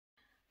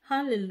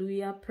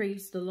Hallelujah.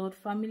 Praise the Lord,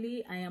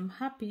 family. I am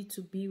happy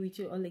to be with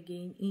you all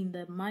again in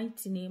the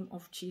mighty name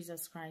of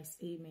Jesus Christ.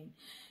 Amen.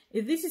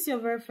 If this is your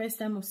very first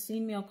time of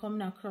seeing me or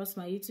coming across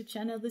my YouTube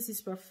channel, this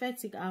is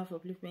Prophetic Hour of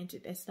Upliftment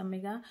with Esther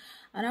Mega.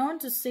 And I want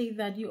to say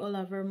that you all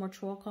are very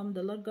much welcome.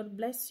 The Lord God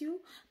bless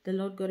you. The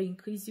Lord God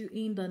increase you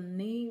in the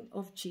name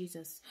of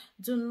Jesus.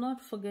 Do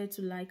not forget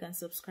to like and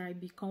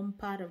subscribe. Become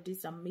part of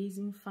this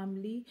amazing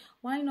family.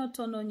 Why not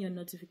turn on your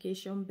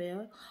notification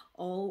bell?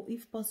 Or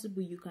if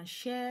possible, you can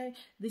share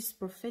these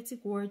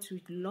prophetic words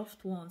with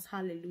loved ones.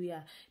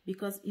 Hallelujah.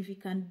 Because if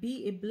it can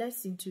be a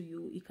blessing to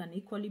you, it can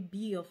equally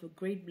be of a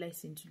great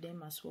blessing to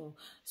them as well.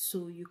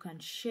 So you can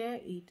share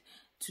it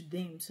to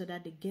them so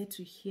that they get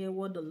to hear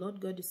what the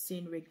Lord God is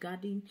saying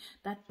regarding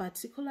that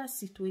particular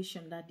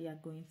situation that they are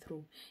going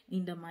through,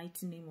 in the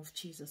mighty name of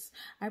Jesus.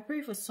 I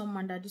pray for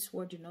someone that this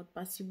word do not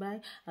pass you by,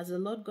 as the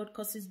Lord God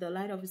causes the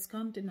light of his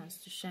countenance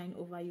to shine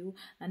over you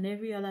and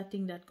every other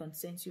thing that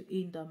concerns you,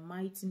 in the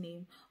mighty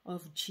name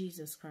of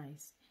Jesus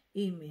Christ.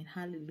 Amen.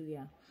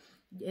 Hallelujah.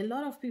 A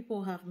lot of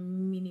people have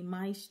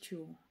minimized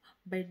you,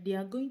 but they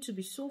are going to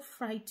be so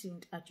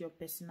frightened at your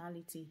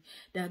personality.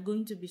 They are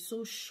going to be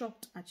so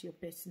shocked at your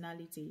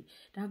personality.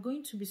 They are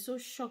going to be so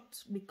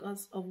shocked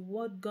because of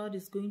what God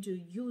is going to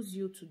use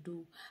you to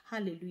do.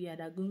 Hallelujah.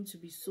 They are going to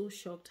be so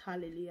shocked.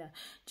 Hallelujah.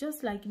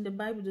 Just like in the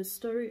Bible, the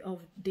story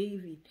of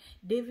David.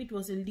 David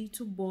was a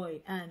little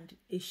boy and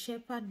a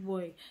shepherd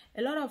boy.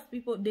 A lot of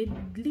people, they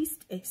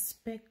least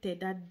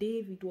expected that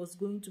David was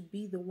going to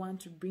be the one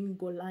to bring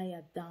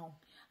Goliath down.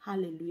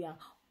 Hallelujah.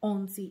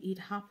 Until it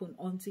happened,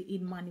 until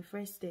it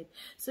manifested.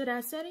 So there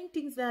are certain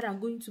things that are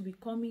going to be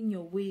coming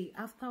your way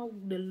after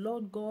the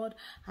Lord God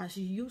has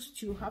used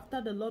you,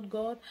 after the Lord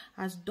God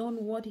has done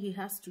what he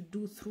has to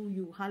do through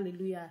you.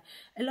 Hallelujah.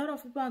 A lot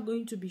of people are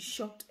going to be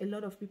shocked. A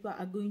lot of people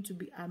are going to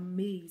be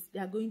amazed.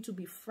 They are going to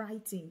be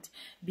frightened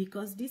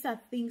because these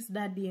are things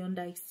that they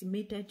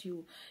underestimated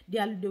you. They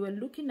were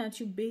looking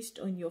at you based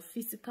on your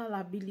physical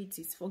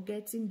abilities,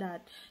 forgetting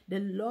that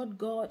the Lord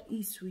God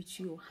is with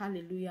you.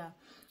 Hallelujah.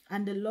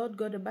 And the Lord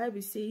God, the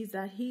Bible says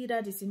that he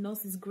that is in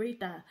us is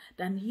greater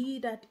than he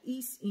that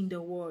is in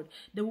the world.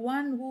 The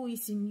one who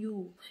is in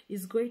you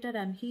is greater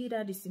than he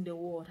that is in the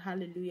world.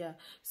 Hallelujah.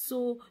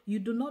 So you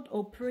do not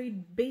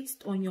operate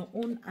based on your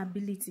own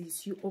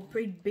abilities. You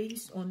operate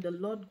based on the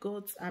Lord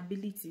God's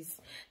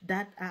abilities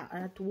that are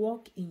at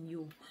work in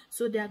you.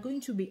 So they are going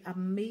to be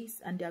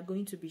amazed and they are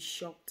going to be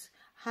shocked.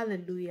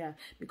 Hallelujah,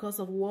 because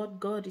of what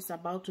God is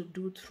about to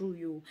do through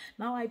you.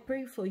 Now I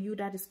pray for you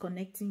that is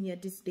connecting here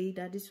this day,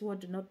 that this word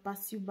do not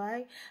pass you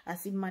by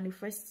as it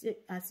manifests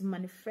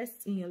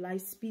in your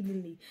life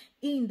speedily,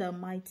 in the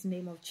mighty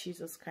name of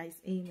Jesus Christ.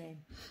 Amen.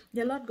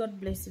 The Lord God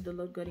bless you. The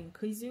Lord God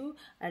increase you.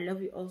 I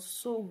love you all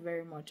so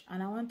very much,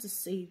 and I want to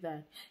say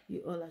that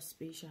you all are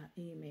special.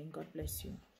 Amen. God bless you.